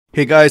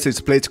Hey guys, it's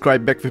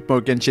Playtescribe back with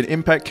more Genshin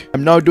Impact.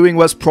 I'm now doing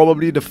what's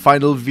probably the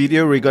final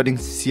video regarding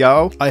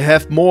Xiao. I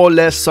have more or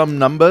less some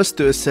numbers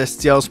to assess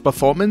Xiao's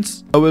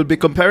performance. I will be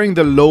comparing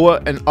the lower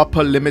and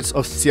upper limits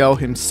of Xiao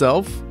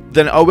himself.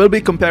 Then I will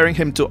be comparing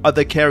him to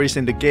other carries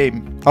in the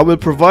game. I will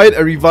provide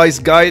a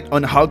revised guide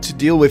on how to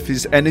deal with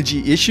his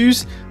energy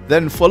issues,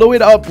 then follow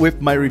it up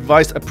with my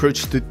revised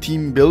approach to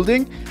team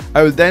building.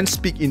 I will then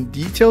speak in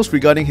details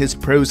regarding his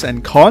pros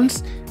and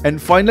cons,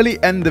 and finally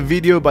end the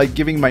video by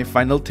giving my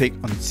final take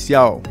on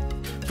Xiao.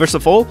 First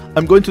of all,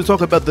 I'm going to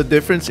talk about the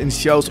difference in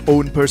Xiao's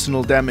own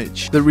personal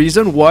damage. The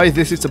reason why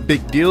this is a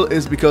big deal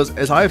is because,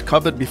 as I have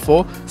covered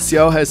before,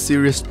 Xiao has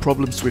serious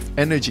problems with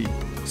energy.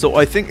 So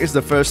I think it's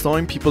the first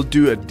time people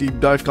do a deep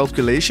dive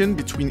calculation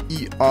between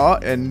ER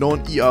and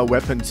non-ER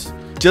weapons.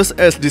 Just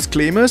as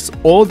disclaimers,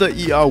 all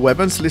the ER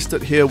weapons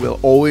listed here will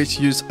always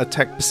use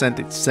attack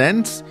percentage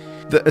sense.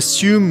 The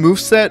assumed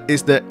moveset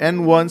is the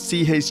N1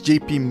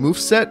 CHJP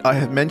moveset I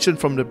have mentioned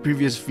from the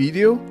previous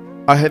video.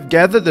 I have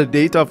gathered the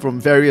data from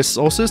various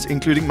sources,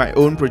 including my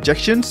own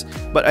projections,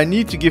 but I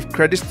need to give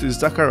credits to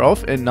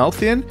Zakharov and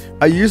Nalthien.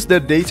 I used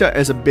their data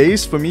as a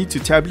base for me to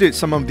tabulate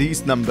some of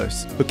these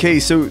numbers. Okay,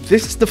 so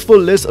this is the full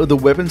list of the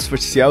weapons for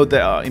Xiao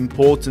that are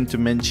important to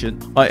mention.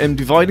 I am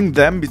dividing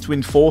them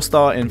between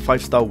 4-star and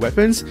 5-star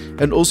weapons,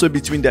 and also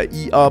between the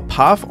ER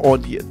path or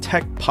the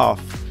attack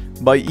path.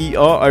 By ER,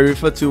 I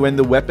refer to when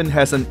the weapon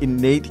has an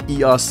innate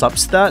ER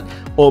substat,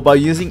 or by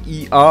using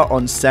ER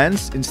on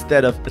sense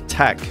instead of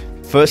attack.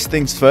 First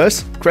things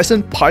first,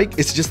 Crescent Pike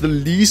is just the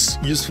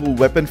least useful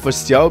weapon for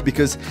Xiao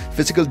because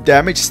physical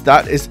damage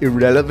stat is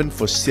irrelevant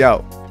for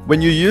Xiao.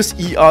 When you use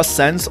ER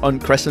Sense on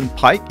Crescent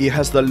Pike, it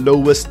has the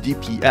lowest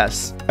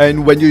DPS.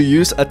 And when you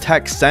use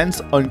Attack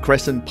Sense on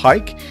Crescent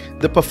Pike,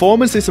 the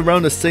performance is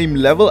around the same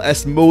level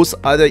as most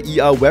other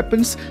ER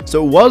weapons,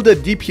 so while the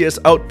DPS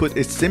output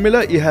is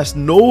similar, it has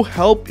no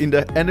help in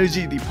the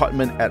energy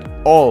department at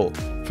all.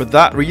 For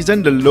that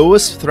reason, the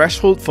lowest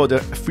threshold for the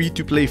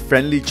free-to-play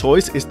friendly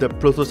choice is the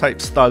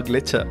Prototype Star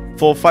Glitter.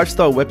 For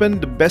 5-star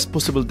weapon, the best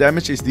possible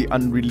damage is the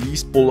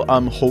unreleased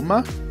Polearm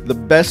Homa. The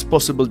best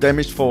possible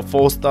damage for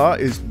 4-star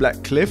is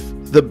Black Cliff.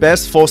 The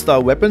best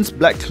 4-star weapons,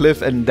 Black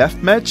Cliff and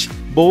Deathmatch,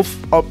 both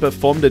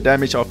outperform the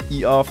damage of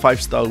ER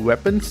 5-star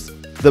weapons.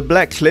 The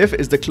Black Cliff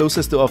is the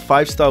closest to a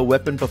 5-star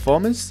weapon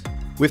performance.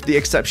 With the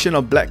exception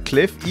of Black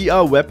Cliff,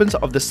 ER weapons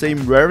of the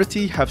same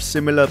rarity have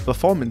similar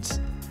performance.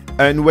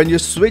 And when you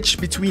switch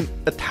between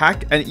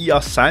attack and ER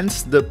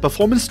Sense, the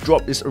performance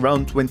drop is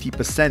around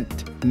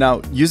 20%.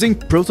 Now, using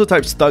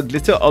Prototype Star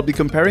Glitter, I'll be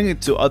comparing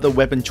it to other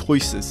weapon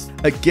choices.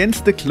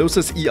 Against the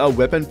closest ER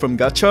weapon from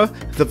Gacha,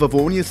 the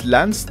Favonius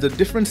Lance, the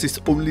difference is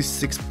only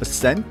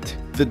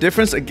 6%. The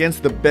difference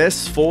against the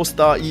best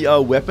 4-star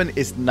ER weapon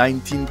is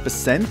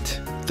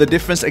 19%. The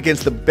difference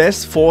against the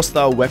best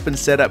 4-star weapon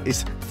setup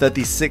is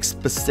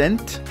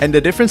 36%, and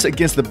the difference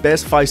against the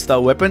best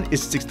 5-star weapon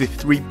is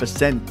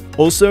 63%.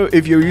 Also,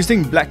 if you're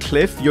using Black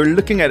Cliff, you're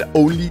looking at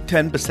only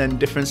 10%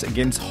 difference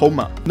against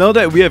Homa. Now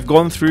that we have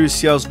gone through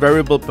Xiao's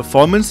variable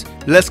performance,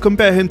 let's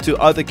compare him to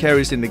other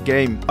carries in the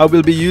game. I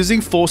will be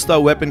using 4-star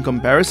weapon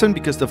comparison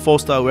because the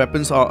 4-star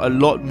weapons are a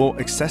lot more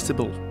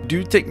accessible.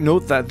 Do take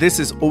note that this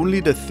is only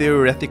the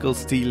theoretical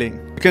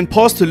ceiling. You can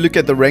pause to look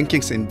at the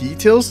rankings in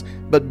details,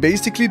 but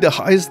basically the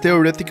highest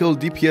theoretical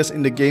DPS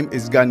in the game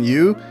is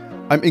Ganyu.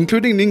 I'm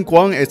including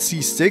Ningguang at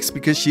C6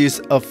 because she is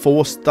a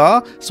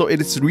 4-star, so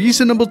it is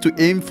reasonable to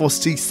aim for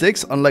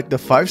C6 unlike the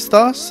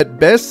 5-stars. At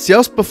best,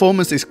 Xiao's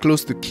performance is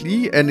close to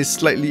Klee and is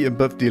slightly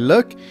above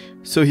Diluc,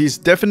 so he's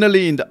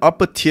definitely in the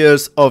upper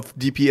tiers of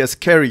DPS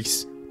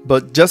carries.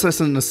 But just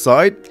as an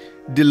aside,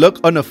 Diluc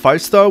on a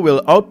 5-star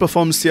will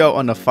outperform Xiao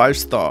on a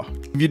 5-star.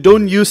 If you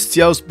don't use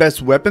Xiao's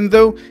best weapon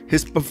though,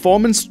 his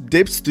performance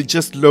dips to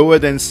just lower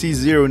than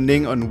C0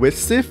 Ning on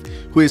Withsif,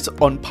 who is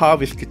on par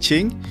with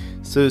Kaching.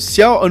 So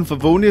Xiao on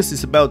Favonius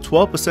is about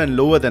 12%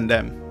 lower than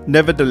them.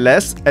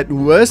 Nevertheless, at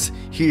worst,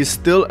 he is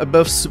still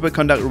above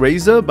Superconduct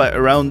Razor by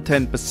around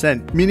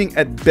 10%, meaning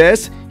at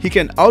best, he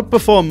can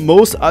outperform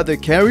most other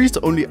carries,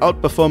 only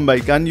outperformed by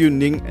Ganyu,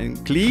 Ning and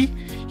Klee.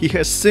 He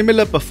has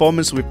similar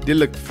performance with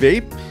Diluc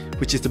Vape,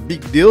 which is a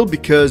big deal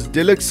because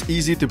Diluc's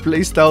easy to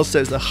playstyle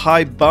sets a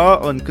high bar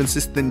on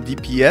consistent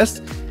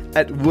DPS.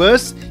 At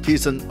worst, he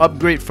is an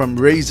upgrade from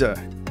Razor.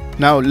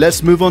 Now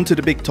let's move on to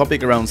the big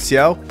topic around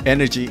Xiao,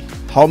 energy.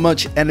 How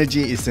much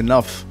energy is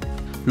enough?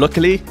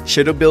 Luckily,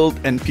 shdwbld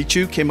and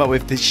Pichu came up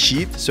with this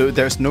sheet, so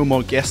there's no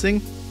more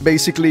guessing.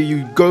 Basically,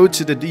 you go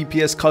to the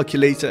DPS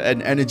calculator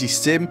and energy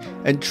sim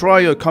and try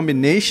your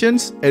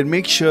combinations and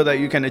make sure that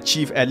you can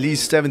achieve at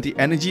least 70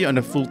 energy on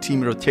a full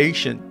team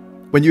rotation.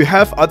 When you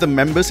have other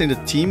members in the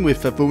team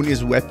with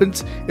Favonius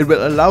weapons, it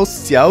will allow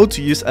Xiao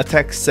to use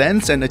attack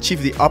sense and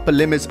achieve the upper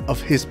limits of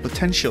his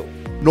potential.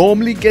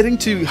 Normally, getting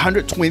to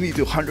 120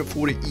 to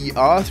 140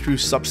 ER through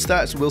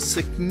substats will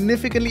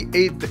significantly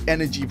aid the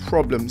energy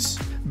problems.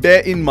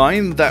 Bear in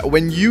mind that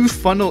when you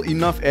funnel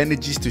enough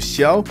energies to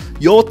Xiao,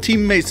 your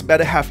teammates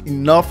better have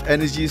enough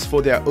energies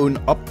for their own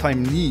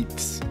uptime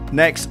needs.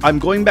 Next, I'm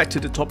going back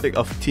to the topic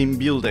of team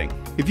building.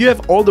 If you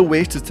have all the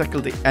ways to tackle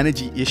the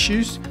energy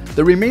issues,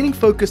 The remaining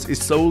focus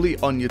is solely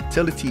on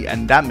utility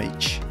and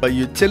damage. By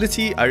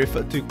utility, I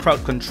refer to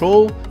crowd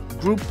control,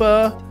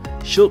 grouper,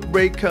 shield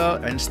breaker,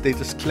 and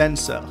status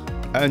cleanser.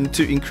 And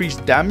to increase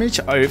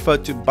damage, I refer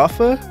to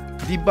buffer,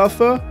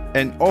 debuffer,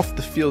 and off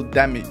the field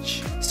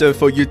damage. So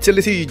for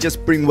utility, you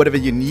just bring whatever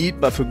you need,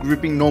 but for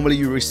grouping, normally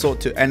you resort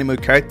to animo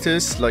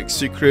characters like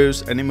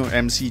Sucrose, Animo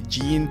MC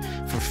Jean.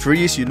 For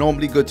freeze, you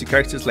normally go to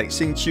characters like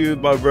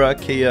Xingqiu, Barbara,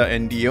 Kea,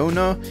 and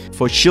Diona.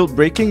 For shield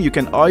breaking, you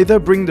can either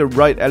bring the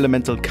right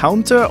elemental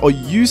counter or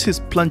use his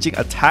plunging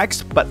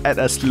attacks but at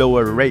a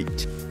slower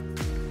rate.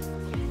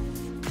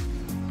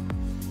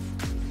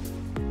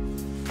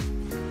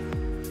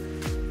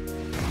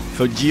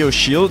 For Geo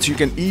Shields, you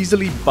can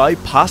easily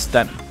bypass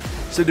them.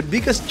 So the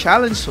biggest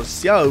challenge for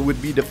Xiao would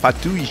be the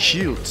Fatui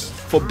Shields.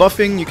 For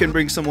buffing, you can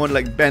bring someone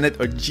like Bennett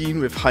or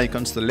Jean with high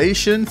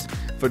constellations.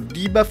 For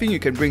debuffing, you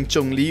can bring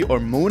Zhongli or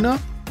Mona.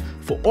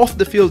 For off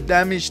the field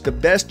damage, the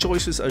best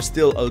choices are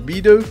still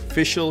Albedo,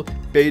 Fischl,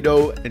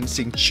 Beidou, and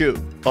Xingqiu.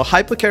 A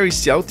hypercarry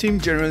Xiao team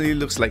generally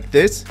looks like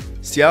this: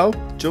 Xiao,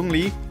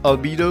 Zhongli,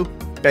 Albedo,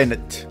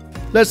 Bennett.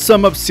 Let's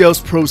sum up Xiao's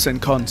pros and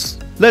cons.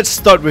 Let's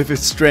start with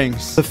his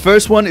strengths. The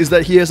first one is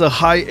that he has a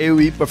high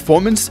AoE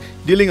performance,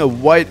 dealing a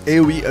wide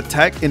AoE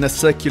attack in a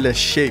circular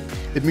shape.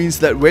 It means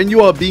that when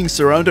you are being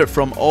surrounded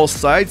from all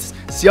sides,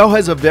 Xiao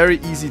has a very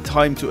easy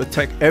time to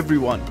attack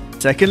everyone.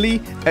 Secondly,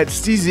 at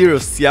C0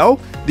 Xiao,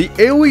 the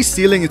AoE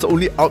ceiling is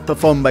only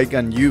outperformed by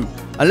Gan Yu,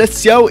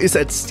 unless Xiao is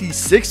at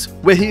C6,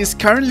 where he is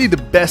currently the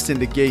best in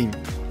the game.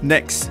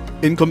 Next,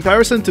 in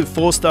comparison to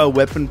 4-star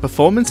weapon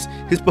performance,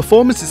 his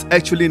performance is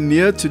actually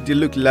near to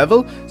Diluc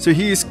level, so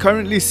he is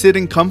currently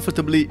sitting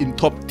comfortably in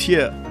top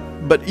tier.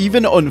 But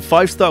even on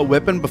 5-star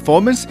weapon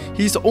performance,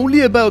 he is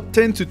only about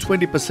 10 to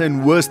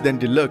 20% worse than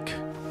Diluc.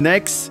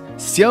 Next,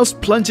 Xiao's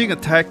plunging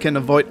attack can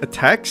avoid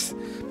attacks,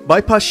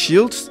 bypass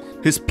shields.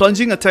 His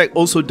plunging attack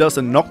also does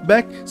a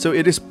knockback, so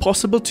it is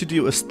possible to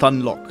do a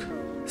stun lock.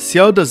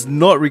 Xiao does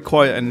not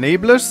require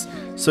enablers,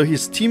 so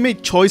his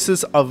teammate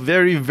choices are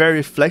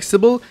very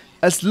flexible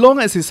as long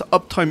as his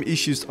uptime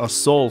issues are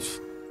solved.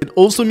 It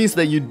also means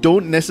that you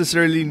don't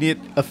necessarily need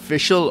a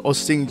Fischl or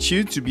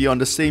Xingqiu to be on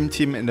the same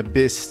team in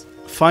Abyss.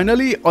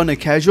 Finally, on a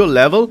casual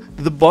level,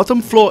 the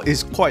bottom floor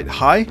is quite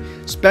high.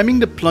 Spamming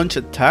the plunge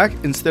attack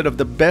instead of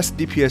the best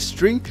DPS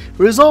string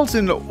results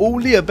in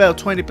only about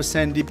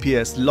 20%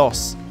 DPS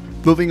loss.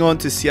 Moving on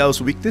to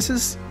Xiao's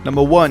weaknesses.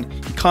 Number 1,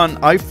 he can't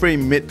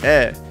iframe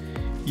mid-air.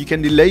 You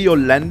can delay your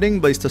landing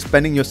by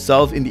suspending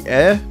yourself in the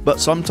air, but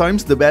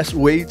sometimes the best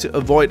way to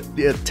avoid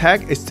the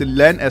attack is to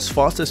land as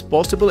fast as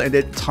possible and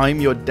then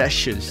time your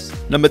dashes.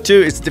 Number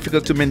 2, it's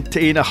difficult to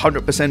maintain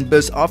 100%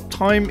 burst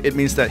uptime. It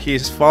means that he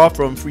is far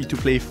from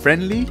free-to-play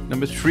friendly.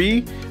 Number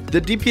 3,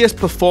 the DPS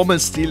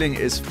performance ceiling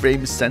is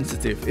frame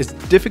sensitive. It's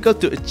difficult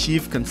to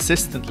achieve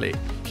consistently.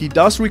 He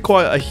does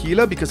require a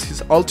healer because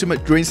his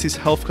ultimate drains his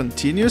health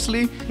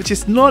continuously, which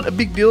is not a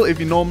big deal if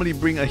you normally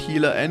bring a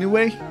healer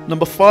anyway.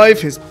 Number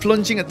 5, his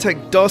plunging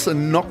attack does a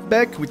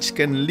knockback which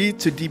can lead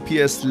to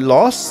DPS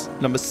loss.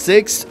 Number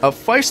 6, a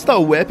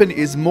 5-star weapon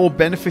is more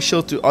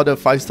beneficial to other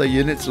 5-star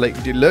units like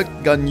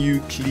Diluc, Gan Yu,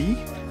 Klee.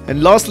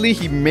 And lastly,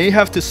 he may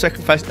have to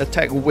sacrifice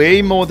attack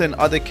way more than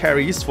other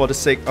carries for the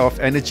sake of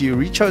energy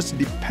recharge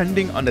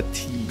depending on the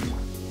team.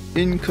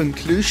 In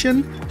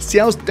conclusion,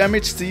 Xiao's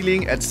damage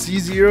ceiling at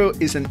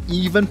C0 is an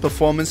even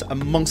performance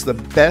amongst the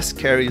best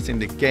carries in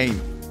the game.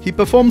 He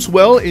performs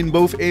well in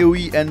both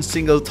AoE and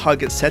single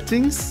target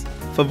settings.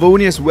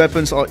 Favonius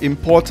weapons are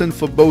important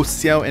for both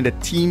Xiao and the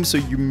team, so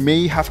you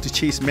may have to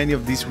chase many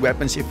of these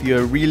weapons if you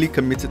are really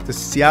committed to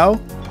Xiao.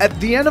 At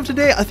the end of the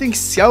day, I think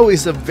Xiao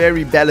is a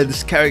very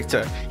balanced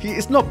character. He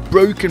is not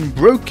broken,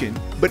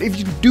 but if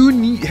you do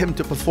need him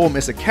to perform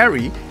as a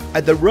carry,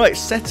 at the right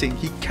setting,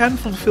 he can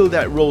fulfill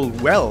that role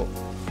well.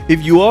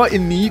 If you are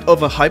in need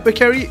of a hyper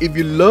carry, if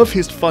you love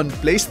his fun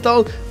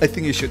playstyle, I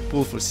think you should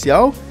pull for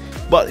Xiao.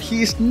 But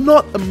he is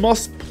not a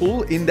must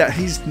pull in that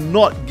he's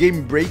not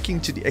game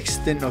breaking to the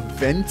extent of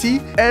Venti,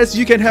 as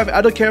you can have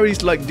other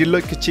carries like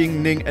Diluc,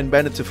 Keqing, Ning, and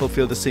Bennett to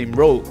fulfill the same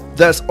role.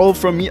 That's all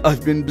from me.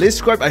 I've been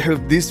Blitzscribe. I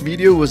hope this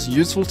video was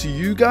useful to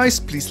you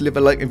guys. Please leave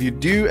a like if you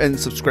do and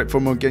subscribe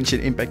for more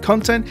Genshin Impact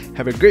content.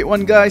 Have a great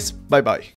one, guys. Bye bye.